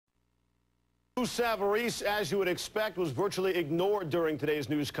Savarese, as you would expect, was virtually ignored during today's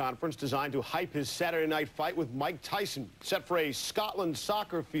news conference designed to hype his Saturday night fight with Mike Tyson. Set for a Scotland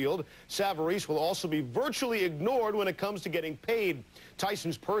soccer field, Savarese will also be virtually ignored when it comes to getting paid.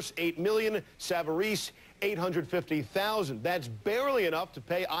 Tyson's purse, $8 million, Savarese, $850,000. That's barely enough to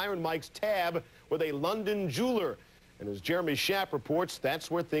pay Iron Mike's tab with a London jeweler. And as Jeremy Schaap reports, that's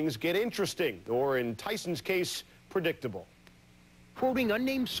where things get interesting, or in Tyson's case, predictable. Quoting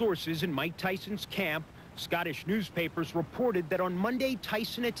unnamed sources in Mike Tyson's camp, Scottish newspapers reported that on Monday,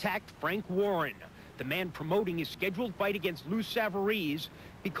 Tyson attacked Frank Warren, the man promoting his scheduled fight against Lou Savarese,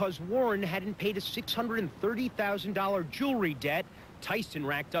 because Warren hadn't paid a $630,000 jewelry debt Tyson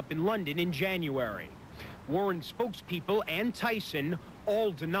racked up in London in January. Warren spokespeople and Tyson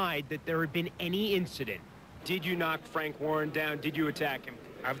all denied that there had been any incident. Did you knock Frank Warren down? Did you attack him?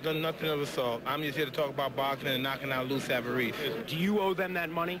 I've done nothing of the sort. I'm just here to talk about boxing and knocking out Lou Savarese. Do you owe them that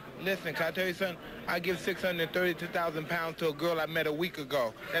money? Listen, can I tell you something? I give 632,000 pounds to a girl I met a week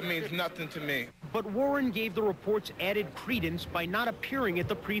ago. That means nothing to me. But Warren gave the reports added credence by not appearing at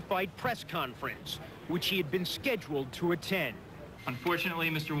the pre-fight press conference, which he had been scheduled to attend.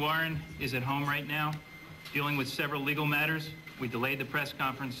 Unfortunately, Mr. Warren is at home right now, dealing with several legal matters. We delayed the press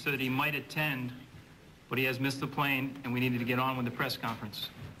conference so that he might attend, but he has missed the plane, and we needed to get on with the press conference.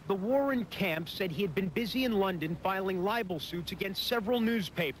 The Warren camp said he had been busy in London filing libel suits against several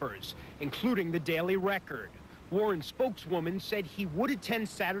newspapers, including the Daily Record. Warren's spokeswoman said he would attend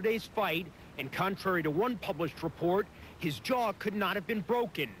Saturday's fight, and contrary to one published report, his jaw could not have been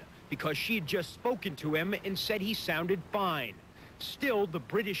broken because she had just spoken to him and said he sounded fine. Still, the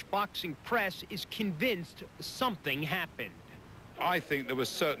British boxing press is convinced something happened. I think there was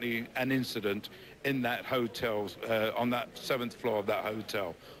certainly an incident in that hotel, on that 7th floor of that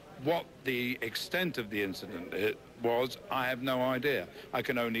hotel. What the extent of the incident was, I have no idea. I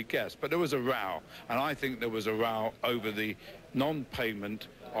can only guess. But there was a row, and I think there was a row over the non-payment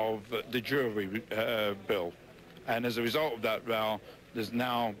of the jury bill. And as a result of that row, there's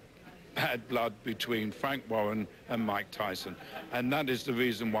now bad blood between Frank Warren and Mike Tyson. And that is the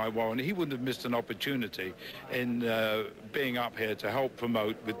reason why Warren, he wouldn't have missed an opportunity in being up here to help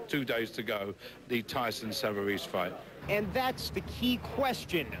promote, with 2 days to go, the Tyson-Savarese fight. And that's the key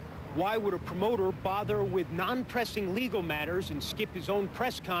question. Why would a promoter bother with non-pressing legal matters and skip his own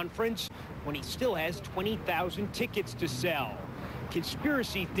press conference when he still has 20,000 tickets to sell?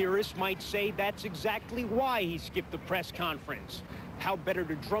 Conspiracy theorists might say that's exactly why he skipped the press conference. How better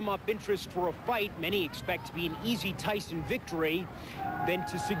to drum up interest for a fight many expect to be an easy Tyson victory than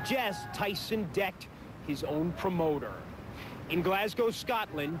to suggest Tyson decked his own promoter. In Glasgow,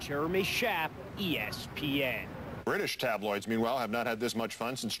 Scotland, Jeremy Schaap, ESPN. British tabloids, meanwhile, have not had this much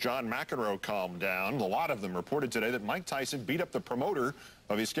fun since John McEnroe calmed down. A lot of them reported today that Mike Tyson beat up the promoter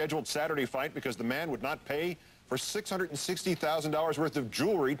of his scheduled Saturday fight because the man would not pay for $660,000 worth of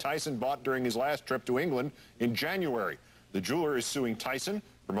jewelry Tyson bought during his last trip to England in January. The jeweler is suing Tyson.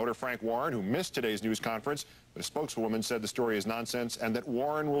 Promoter Frank Warren, who missed today's news conference, but a spokeswoman said the story is nonsense and that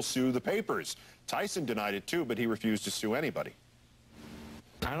Warren will sue the papers. Tyson denied it too, but he refused to sue anybody.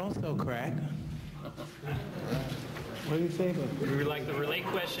 I don't sell crack. What do you say about We would like to relate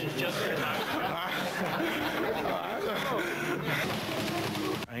questions just for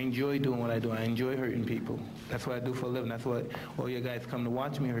I enjoy doing what I do. I enjoy hurting people. That's what I do for a living. That's what all you guys come to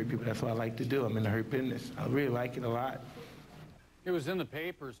watch me hurt people. That's what I like to do. I'm in the hurt business. I really like it a lot. It was in the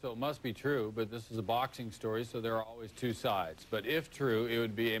paper, so it must be true, but this is a boxing story, so there are always two sides. But if true, it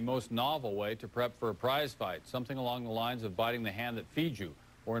would be a most novel way to prep for a prize fight, something along the lines of biting the hand that feeds you,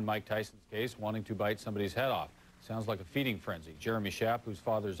 or in Mike Tyson's case, wanting to bite somebody's head off. Sounds like a feeding frenzy. Jeremy Schaap, whose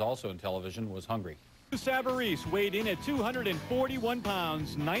father is also in television, was hungry. Savarese weighed in at 241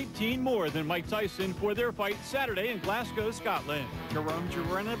 pounds, 19 more than Mike Tyson for their fight Saturday in Glasgow, Scotland. Jerome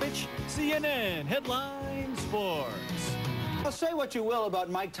Juranovich, CNN Headline Sports. Well, say what you will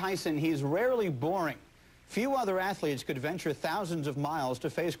about Mike Tyson, he's rarely boring. Few other athletes could venture thousands of miles to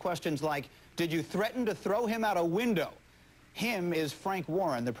face questions like, did you threaten to throw him out a window? Him is Frank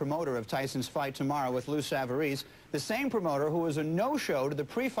Warren, the promoter of Tyson's fight tomorrow with Lou Savarese, the same promoter who was a no-show to the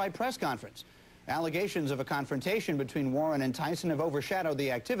pre-fight press conference. Allegations of a confrontation between Warren and Tyson have overshadowed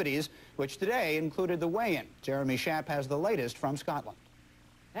the activities, which today included the weigh-in. Jeremy Schaap has the latest from Scotland.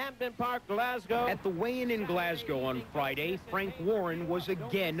 Hampden Park, Glasgow. At the weigh-in in Glasgow on Friday, Frank Warren was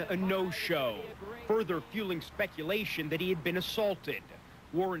again a no-show, further fueling speculation that he had been assaulted.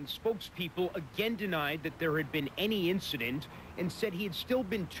 Warren's spokespeople again denied that there had been any incident and said he had still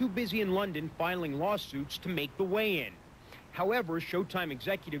been too busy in London filing lawsuits to make the weigh-in. However, Showtime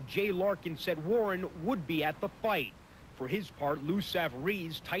executive Jay Larkin said Warren would be at the fight. For his part, Lou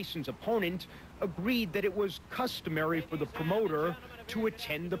Savarese, Tyson's opponent, agreed that it was customary for the promoter to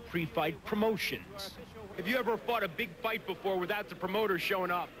attend the pre-fight promotions. Have you ever fought a big fight before without the promoter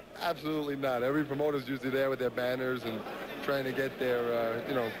showing up? Absolutely not. Every promoter's usually there with their banners and trying to get their,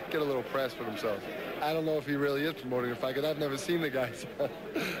 get a little press for themselves. I don't know if he really is promoting a fight, because I've never seen the guy. So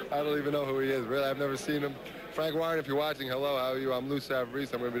I don't even know who he is. Really, I've never seen him. Frank Warren, if you're watching, hello, how are you? I'm Lou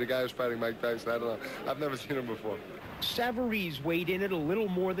Savarese. I'm going to be the guy who's fighting Mike Tyson. I don't know. I've never seen him before. Savarese weighed in at a little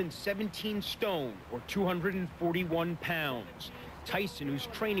more than 17 stone, or 241 pounds. Tyson, whose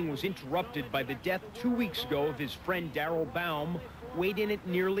training was interrupted by the death 2 weeks ago of his friend Darryl Baum, weighed in at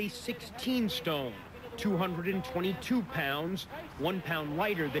nearly 16 stone, 222 pounds, 1 pound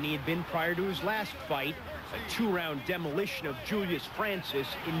lighter than he had been prior to his last fight, a 2-round demolition of Julius Francis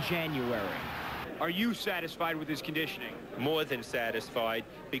in January. Are you satisfied with his conditioning? More than satisfied.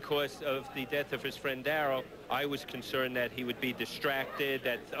 Because of the death of his friend Darryl, I was concerned that he would be distracted,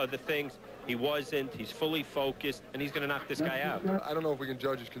 that other things. He wasn't. He's fully focused, and he's going to knock this guy out. I don't know if we can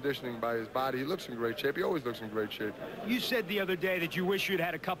judge his conditioning by his body. He looks in great shape. He always looks in great shape. You said the other day that you wish you'd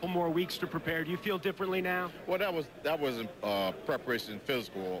had a couple more weeks to prepare. Do you feel differently now? Well, that wasn't preparation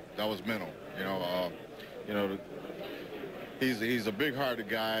physical. That was mental. He's a big-hearted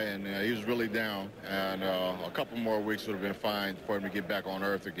guy, and he was really down. And a couple more weeks would have been fine for him to get back on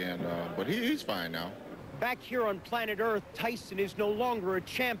Earth again. But he's fine now. Back here on planet Earth, Tyson is no longer a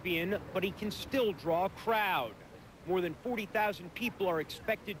champion, but he can still draw a crowd. More than 40,000 people are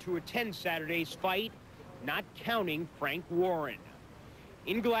expected to attend Saturday's fight, not counting Frank Warren.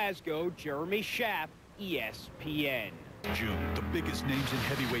 In Glasgow, Jeremy Schaff, ESPN. June, the biggest names in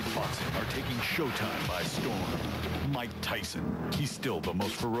heavyweight boxing are taking Showtime by storm. Mike Tyson, he's still the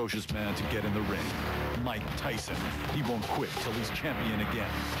most ferocious man to get in the ring. Mike Tyson, he won't quit till he's champion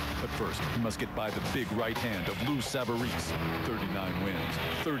again. But first, he must get by the big right hand of Lou Savarese. 39 wins,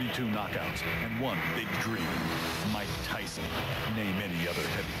 32 knockouts, and one big dream. Mike Tyson. Name any other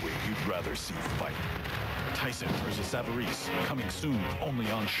heavyweight you'd rather see fight. Tyson versus Savarese, coming soon only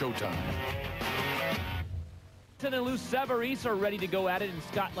on Showtime. Tyson and Lou Savarese are ready to go at it in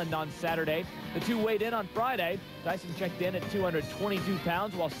Scotland on Saturday. The two weighed in on Friday. Tyson checked in at 222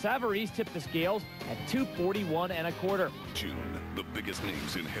 pounds, while Savarese tipped the scales at 241 1/4. June, the biggest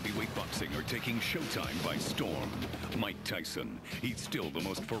names in heavyweight boxing are taking Showtime by storm. Mike Tyson, he's still the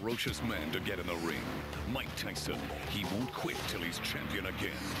most ferocious man to get in the ring. Mike Tyson, he won't quit till he's champion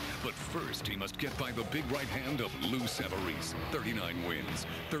again. But first, he must get by the big right hand of Lou Savarese. 39 wins,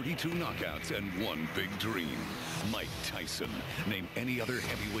 32 knockouts, and one big dream. Mike Tyson. Name any other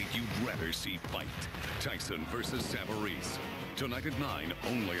heavyweight you'd rather see fight. Tyson versus Savarese. Tonight at 9,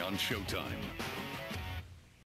 only on Showtime.